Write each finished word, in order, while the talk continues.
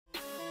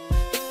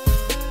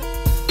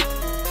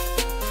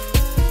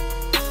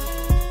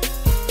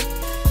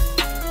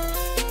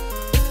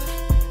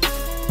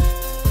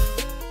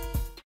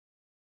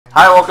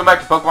Hi, welcome back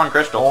to Pokemon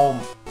Crystal.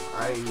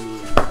 I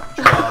need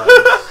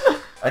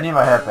drugs. I need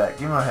my hat back.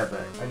 Give me my hat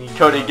back. I need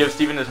Cody, drugs. give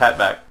Steven his hat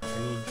back. I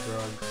need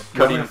drugs. Cody, You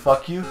want me to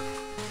fuck you?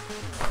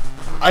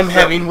 I'm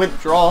having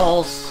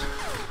withdrawals.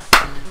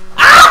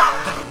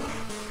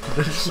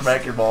 Did you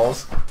smack your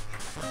balls?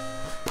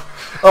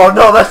 Oh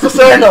no, that's the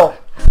sandal!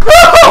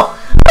 No!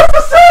 That's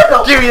the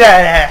sandal! Give me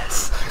that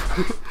ass.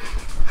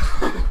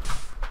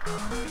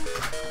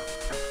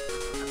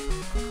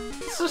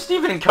 So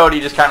Steven and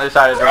Cody just kind of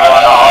decided to run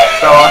off,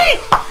 so...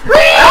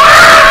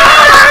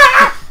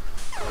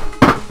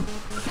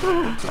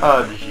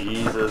 Oh,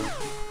 Jesus.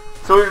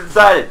 So we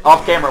decided,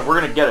 off camera, we're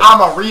gonna get it.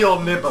 I'm a real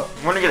nibba.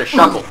 We're gonna get a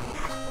shuckle.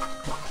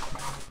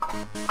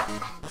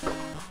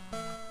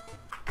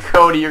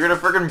 Cody, you're gonna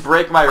freaking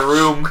break my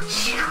room.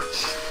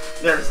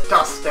 There's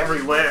dust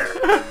everywhere.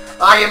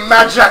 I am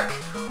magic.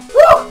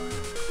 Woo!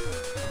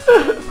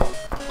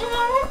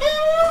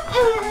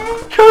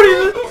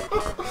 Cody,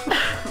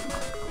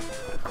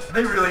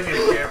 They really need a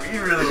camera.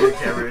 You really need a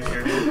camera in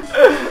here, dude.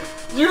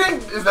 You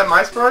think is that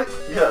my sprite?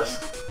 Yes.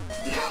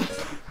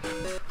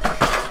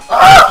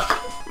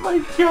 oh my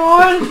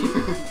God.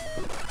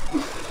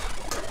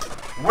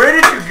 Where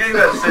did you get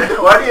that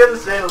sandal? Why do you have the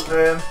sandals,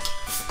 man?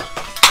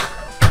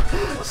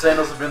 The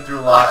sandals have been through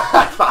a lot.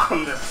 I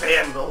found the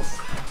sandals.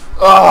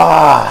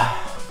 Ah.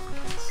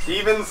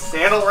 Steven's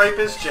sandal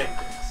rapist Jenkins.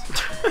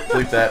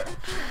 Bleep that.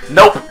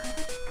 Nope.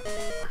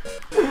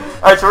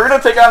 Alright, so we're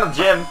gonna take on the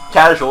gym,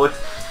 casually.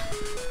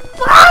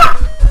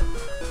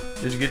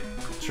 Did you get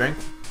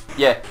strength?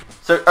 Yeah.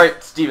 So,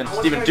 alright, Steven,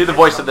 do the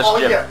voice of this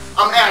gym. Yeah.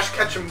 I'm Ash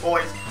Ketchum,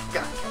 boys.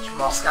 Gotta catch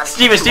 'em all.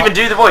 Steven,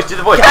 do the voice, do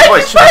the voice.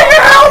 Lighthouse! Gotta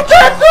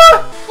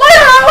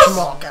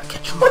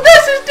catch 'em all. But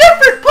this is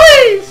different,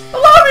 please!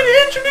 Allow me to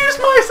introduce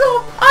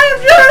myself! I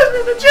am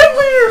Jasmine, the gym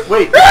leader!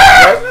 Wait,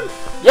 Jasmine?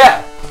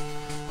 Yeah.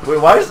 Wait,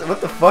 why is it,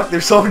 what the fuck?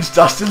 There's so much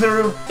dust in the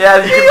room? Yeah,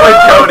 you can play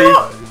Cody.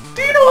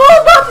 Do you know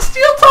all about the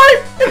steel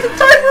type? It's a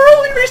type we're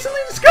only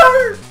recently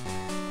discovered!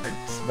 I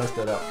just messed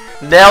that up.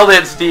 Nailed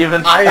it,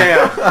 Steven. I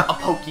am a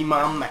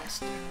Pokemon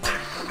master.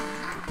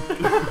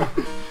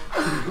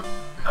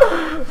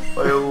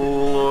 My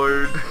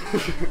lord.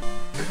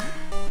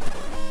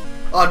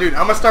 Oh, dude,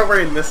 I'm gonna start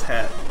wearing this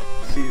hat.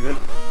 Steven.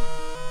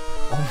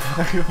 Oh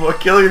my, well,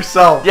 kill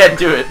yourself. Yeah,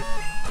 do it.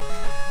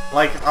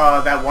 Like,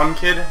 that one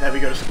kid that we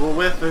go to school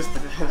with,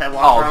 that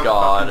walks Oh, around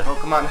God. with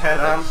fucking Pokemon hat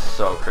on. That's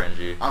so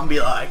cringy. I'll be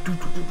like,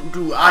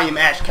 I am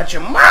Ash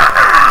Ketchum.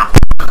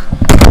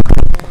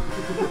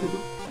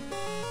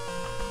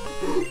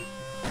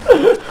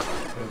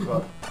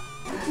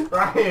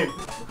 Ryan,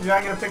 you're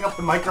not gonna pick up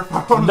the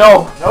microphone?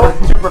 No,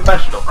 too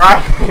professional.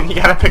 Ryan, you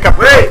gotta pick up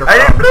the Wait,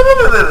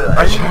 microphone.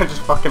 I should have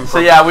just fucking So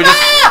yeah, we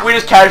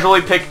just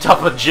casually picked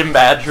up a gym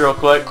badge real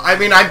quick. I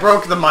mean, I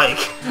broke the mic.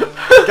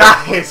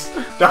 Guys,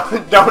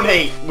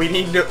 donate. We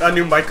need a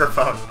new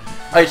microphone.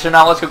 Alright, so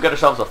now let's go get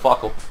ourselves a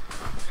Fuckle.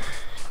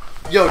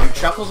 Yo, dude,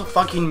 Shuckle's a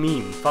fucking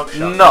meme. Fuck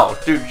Shuckle. No,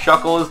 dude,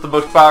 Shuckle is the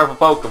most powerful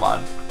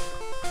Pokemon.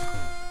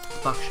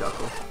 Fuck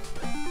Shuckle.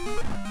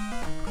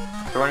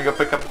 So we're gonna go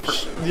pick up.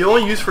 The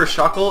only use for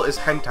Shuckle is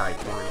hentai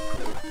porn.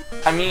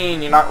 I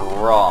mean, you're not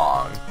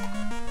wrong.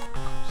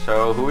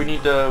 So who we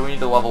need to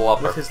level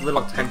up? With his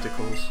little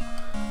tentacles.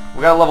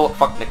 We gotta level up.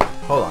 Fuck Nick.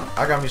 Hold on,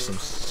 I got me some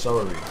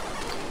celery.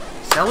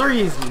 Celery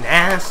is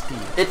nasty.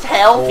 It's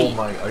healthy. Oh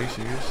my, are you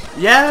serious?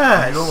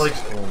 Yes. I don't like,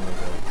 oh my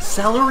god.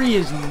 Celery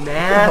is What the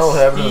hell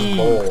happened to nasty. this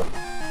bowl?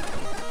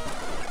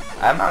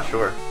 I'm not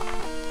sure.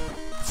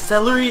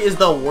 Celery is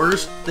the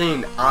worst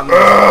thing on this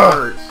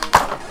earth.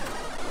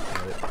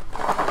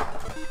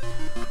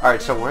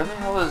 Alright, so where the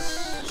hell is...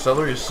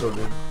 Celery is so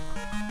good.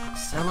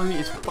 Celery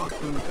is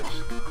fucking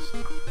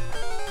disgusting.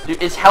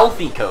 Dude, it's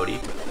healthy, Cody.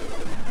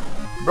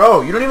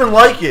 Bro, you don't even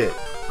like it!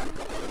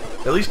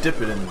 At least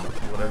dip it in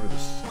whatever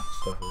this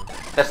stuff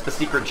is. That's the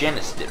secret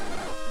Janus dip.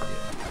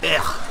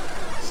 Ugh.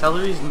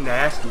 Celery's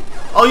nasty.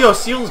 Oh, yo,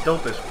 Seal's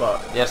dope as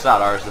fuck. Yeah, it's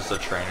not ours, it's a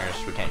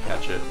trainer's. We can't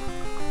catch it.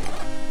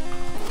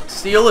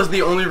 Seal is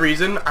the only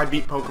reason I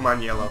beat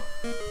Pokemon Yellow.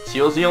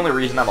 Seal's the only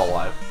reason I'm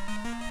alive.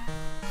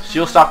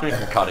 Seal stopped me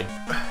from cutting.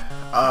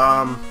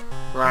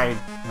 Ryan,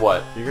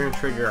 What? you're gonna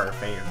trigger our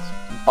fans.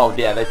 Oh,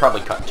 yeah, they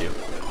probably cut too.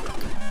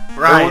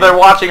 Ryan, They're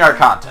watching our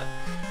content.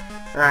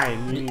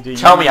 Ryan, you need to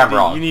Tell me I'm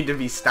wrong. You need to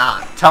be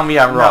stopped. Tell me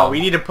I'm No, wrong. we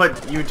need to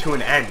put you to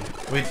an end.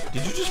 Wait,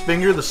 did you just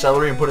finger the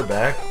celery and put it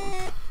back?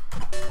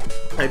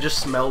 I just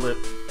smelled it.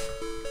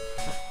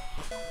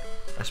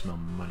 I smell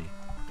money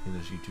in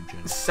this YouTube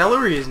channel.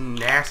 Celery is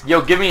nasty.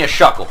 Yo, give me a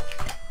Shuckle.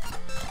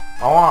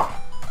 I want.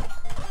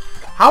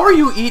 How are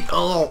you eat?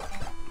 Oh,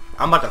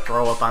 I'm about to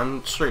throw up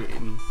on straight.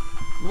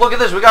 Look at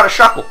this, we got a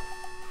Shuckle.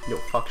 Yo,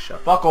 fuck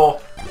Shuck.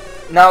 Buckle.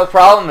 Now the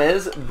problem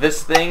is,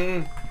 this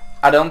thing,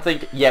 I don't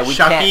think, yeah,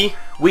 Shucky?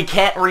 we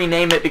can't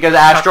rename it because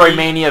Asteroid Shucky?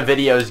 Mania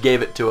videos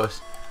gave it to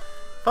us.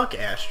 Fuck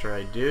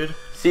Asteroid, dude.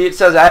 See, it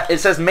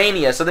says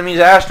Mania, so that means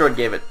Asteroid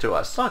gave it to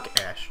us. Fuck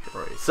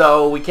Asteroid.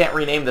 So we can't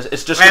rename this.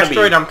 It's just gonna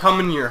Asteroid, be. I'm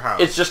coming to your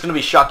house. It's just gonna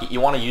be Shucky. You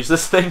want to use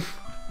this thing?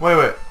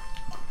 Wait.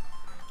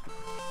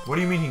 What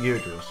do you mean he gave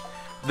it to us?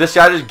 This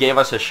guy just gave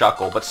us a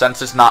Shuckle, but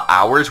since it's not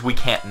ours, we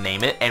can't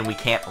name it, and we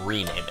can't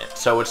rename it.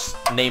 So it's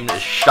named as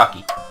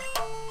Shucky.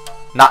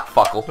 Not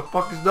Fuckle. The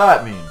fuck does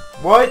that mean?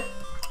 What?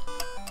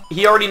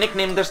 He already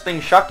nicknamed this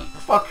thing Shucky.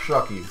 Fuck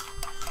Shucky.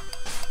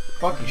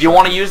 Fucky. Do you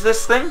want to use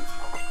this thing?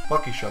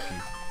 Fucky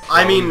Shucky.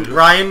 I mean,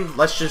 Ryan,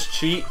 let's just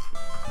cheat.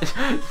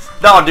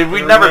 No, dude,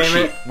 we'd never Rename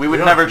cheat. it. We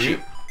would never cheat.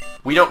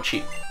 We don't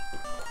cheat.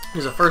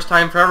 It's the first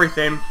time for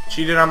everything.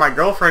 Cheated on my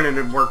girlfriend and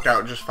it worked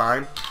out just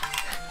fine.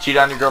 Cheat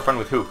on your girlfriend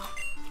with who?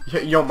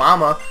 Yo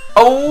mama.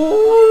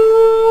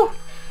 Oh!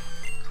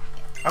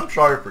 I'm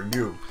sorry for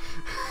you.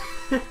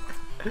 Yeah,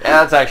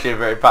 that's actually a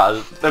very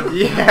positive.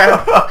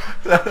 Yeah.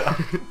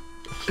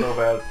 So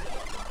bad.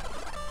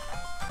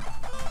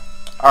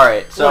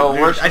 Alright, so Look,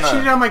 dude, we're I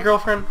cheated on my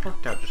girlfriend.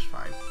 Worked out just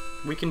fine.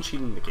 We can cheat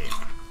in the game.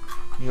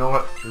 You know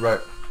what? You're right.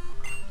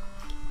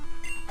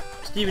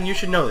 Steven, you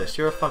should know this.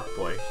 You're a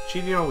fuckboy.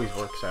 Cheating always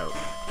works out.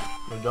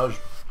 It does.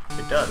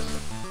 It does.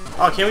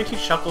 Oh, can't we teach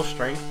Shuckle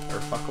strength or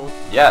Fuckle?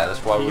 Yeah, that's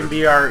why He we can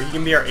be our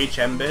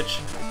HM bitch.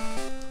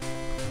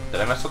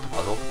 Did I mess up the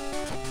puzzle?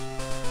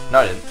 No,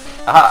 I didn't.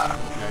 Aha!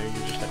 No,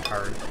 you're just a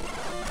card.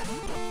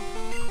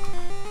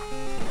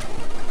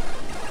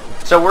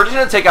 So we're just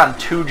gonna take on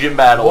 2 gym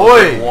battles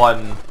Boy. in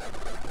one.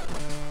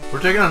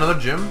 We're taking another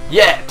gym?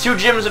 Yeah, 2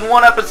 gyms in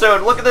one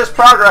episode. Look at this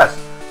progress.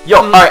 Yo,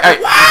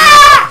 alright.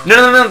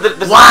 No.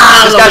 This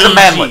guy's a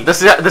manlet.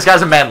 This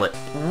guy's a manlet.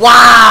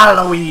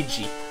 Wow,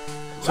 Luigi!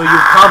 So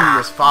you've come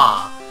this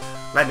far.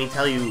 Let me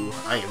tell you,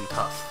 I am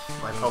tough.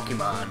 My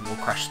Pokemon will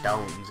crush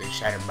stones and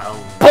shatter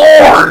bones.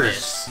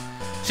 Boars!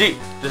 See,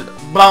 just,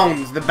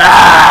 Bones, the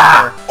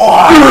best.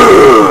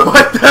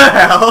 What the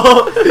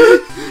hell?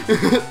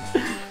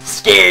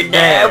 scared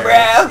now,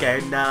 bro.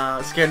 Scared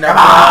now. Scared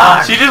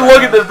now. See, just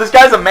look at this. This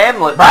guy's a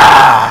manlet.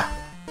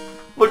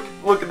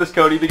 Look at this,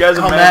 Cody. The guy's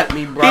a Come manlet. at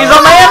me, bro. He's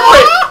a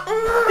manlet.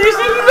 He's a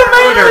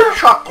manlet.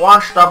 Chuck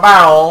wants to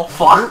battle.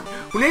 Fuck.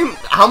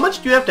 How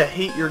much do you have to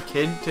hate your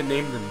kid to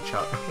name them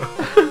Chuck?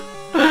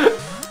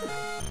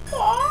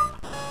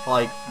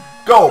 Like,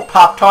 Go,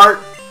 Pop-Tart.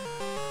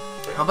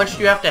 how much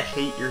do you have to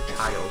hate your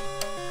child?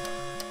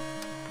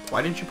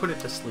 Why didn't you put it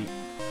to sleep?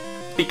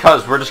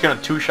 Because we're just gonna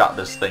 2-shot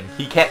this thing.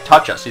 He can't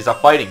touch us. He's a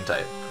fighting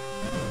type.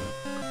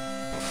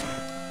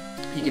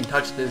 He can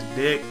touch this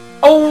dick.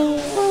 Oh.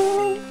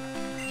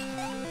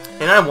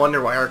 And I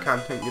wonder why our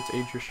content gets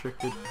age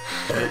restricted.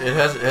 It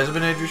hasn't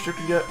been age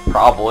restricted yet?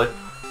 Probably.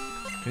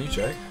 Can you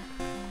check?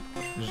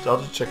 I'll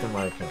just check in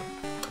my account.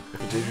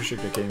 If it's age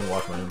restricted, I can't even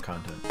watch my own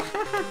content.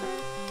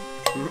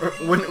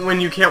 When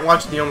you can't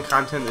watch the own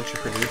content that you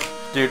produce,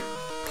 Dude,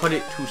 put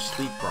it to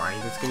sleep, Brian.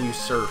 It's gonna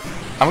usurp.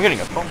 I'm getting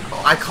a phone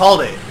call. I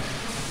called it.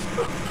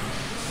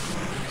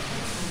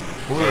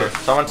 Here,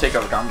 someone take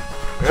over.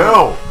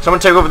 Ew! Someone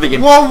take over the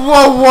game.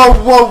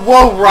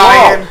 Whoa,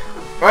 Ryan.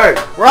 Hey!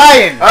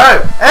 Ryan. Hey!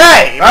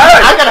 Hey!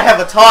 I gotta have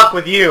a talk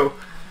with you.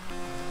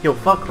 Yo,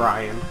 fuck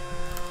Ryan.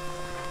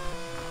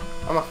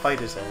 I'm gonna fight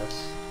his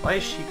ass. Why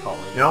is she calling?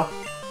 You know?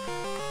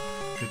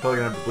 She's probably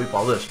gonna bleep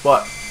all this,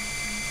 but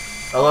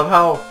I love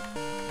how...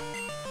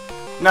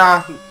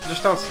 Nah,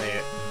 just don't say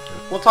it.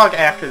 We'll talk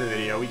after the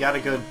video. We got a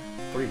good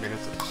 3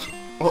 minutes.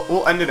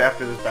 We'll end it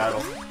after this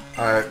battle.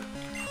 Alright.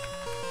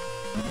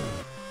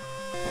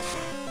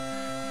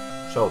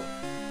 So,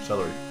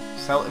 celery.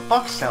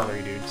 Fuck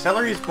celery, dude.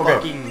 Celery is Okay,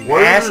 fucking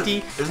what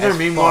nasty. Isn't there a as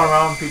meme fuck. going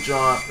around pizza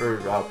on, or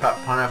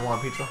pineapple on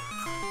pizza?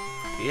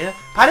 Yeah.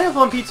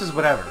 Pineapple on pizza is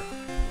whatever.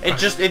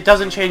 It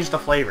doesn't change the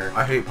flavor.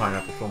 I hate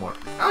pineapple so much.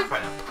 I like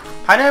pineapple.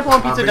 Pineapple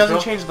on pizza pizza?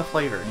 doesn't change the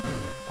flavor.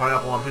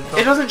 Pineapple on pizza?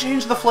 It doesn't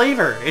change the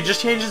flavor. It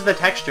just changes the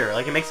texture.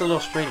 Like, it makes it a little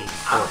stringy.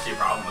 I don't see a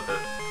problem with it.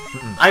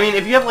 I mean,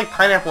 if you have, like,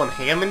 pineapple and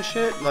ham and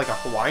shit, like a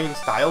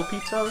Hawaiian-style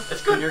pizza,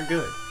 It's good. then you're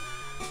good.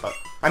 But,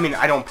 I mean,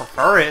 I don't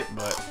prefer it,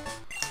 but...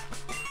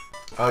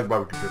 I like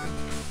barbecue chicken.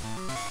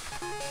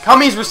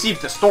 Cummies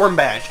received the Storm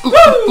Badge.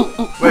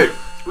 Ooh, Wait,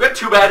 We got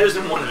 2 badges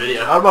in one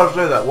video. I was about to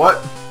say that.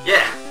 What?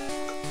 Yeah.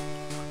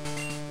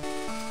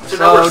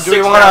 So,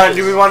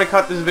 do we want to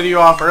cut this video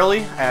off early?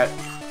 Yeah,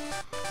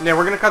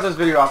 we're gonna cut this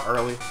video off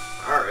early.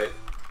 Alright.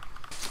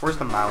 Where's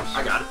the mouse?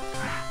 I got it.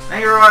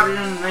 Thank you for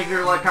watching. Make sure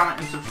to like, comment,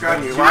 and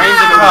subscribe. Ryan's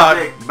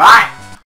a cuck. Bye.